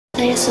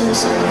play it so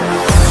slow.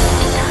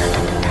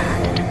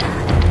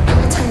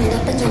 I'ma turn it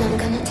up and then I'm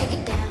gonna take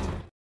it down.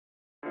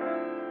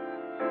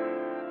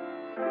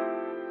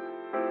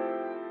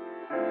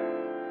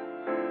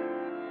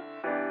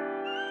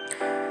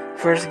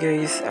 First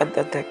guys, add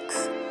a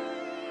text.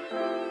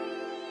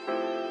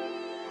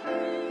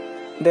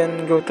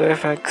 Then go to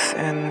effects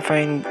and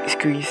find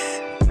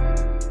squeeze.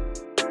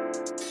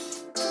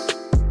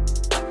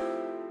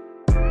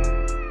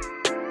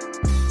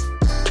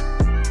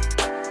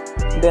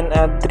 Then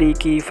add 3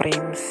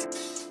 keyframes.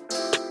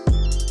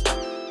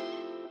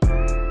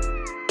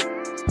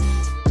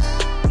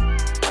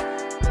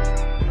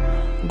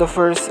 The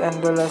first and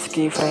the last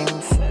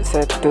keyframes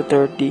set to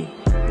 30.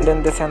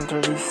 Then the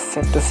center is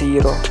set to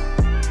 0.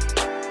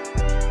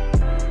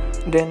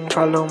 Then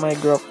follow my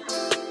group.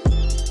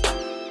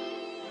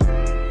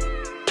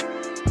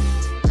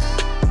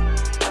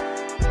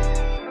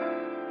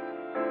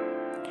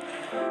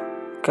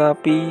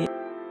 Copy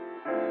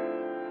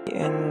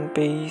and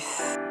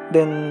paste,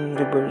 then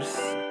reverse.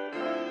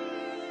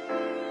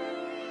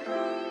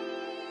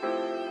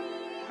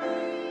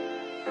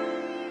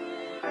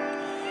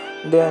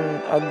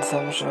 Then add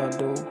some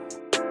shadow.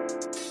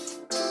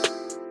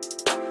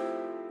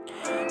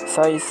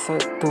 Size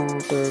set to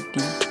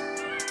 30.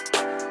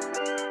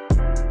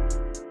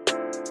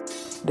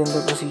 Then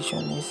the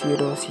position is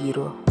 0,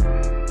 0.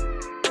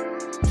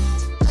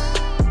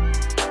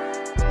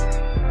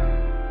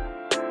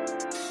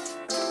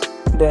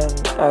 Then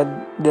add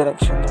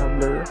directional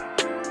blur.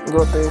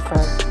 Go to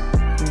effect,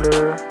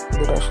 blur,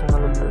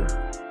 directional blur.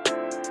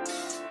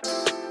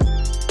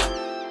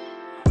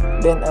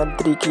 Then add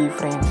 3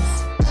 keyframes.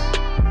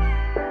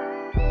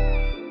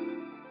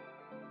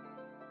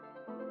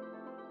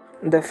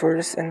 The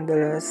first and the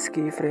last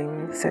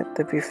keyframe set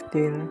to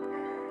 15.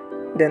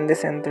 Then the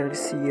center is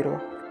 0.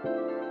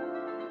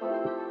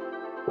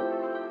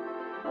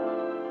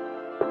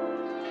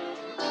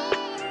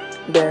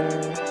 Then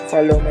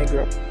follow my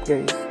graph,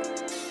 guys.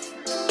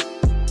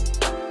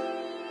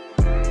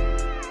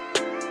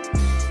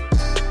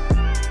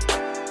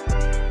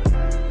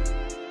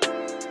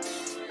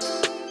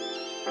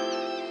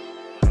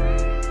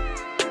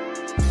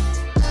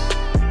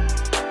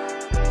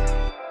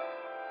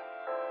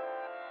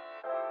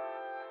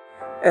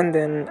 And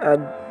then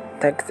add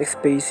text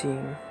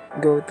spacing.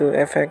 Go to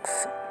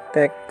effects,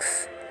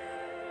 text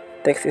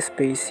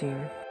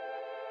spacing.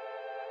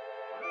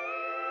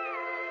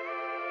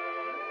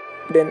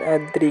 Then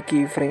add 3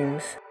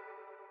 keyframes.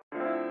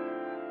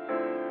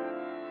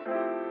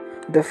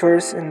 The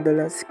first and the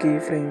last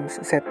keyframes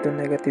set to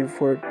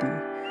 -40.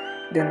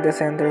 Then the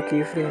center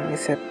keyframe is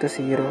set to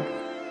 0.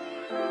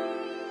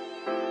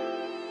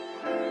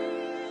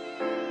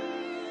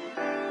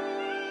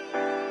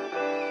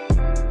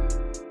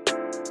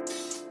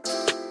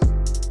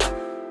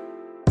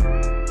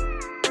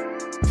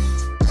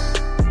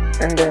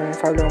 And then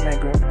follow my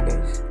group,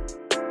 guys.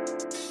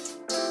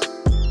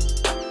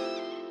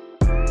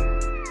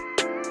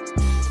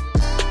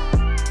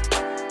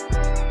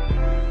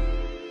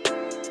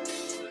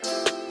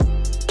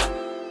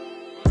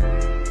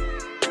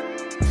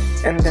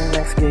 And then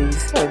next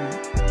guys, add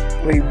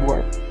wave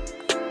warp.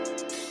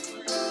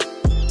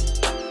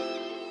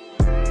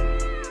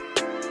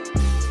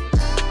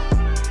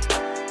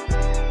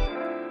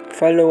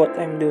 Follow what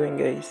I'm doing,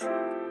 guys.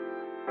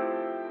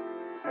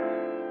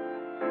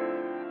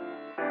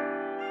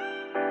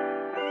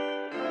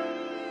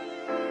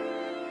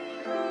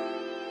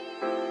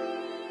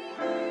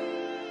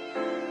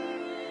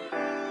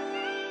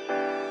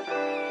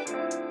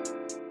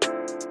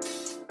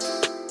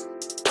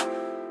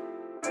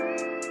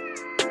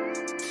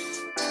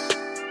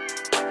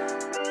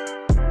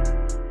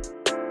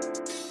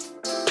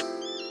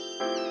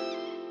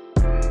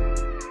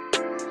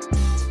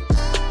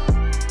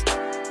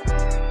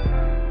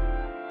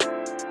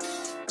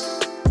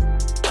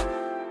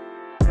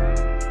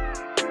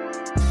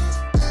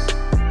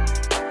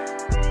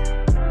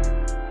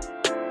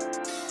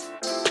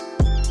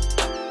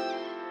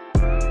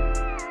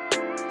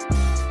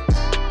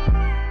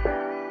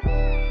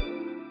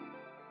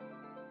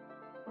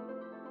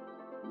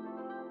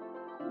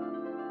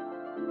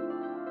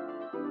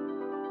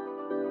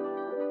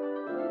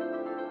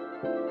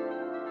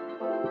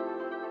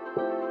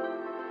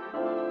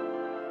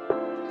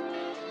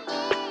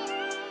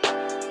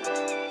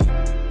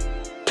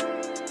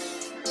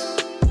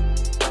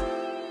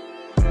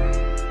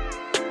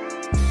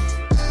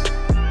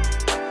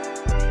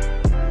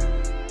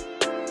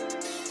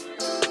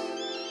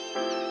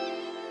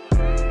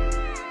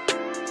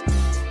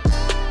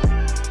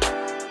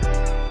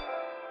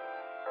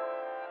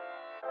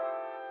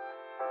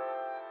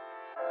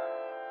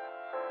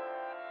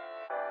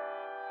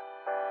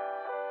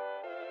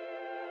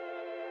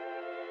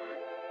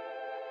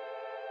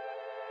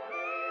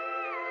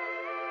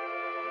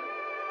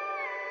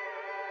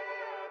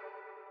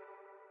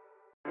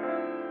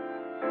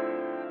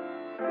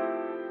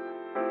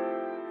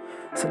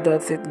 So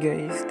that's it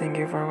guys, thank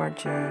you for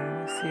watching,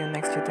 see you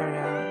next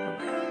tutorial,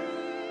 bye bye.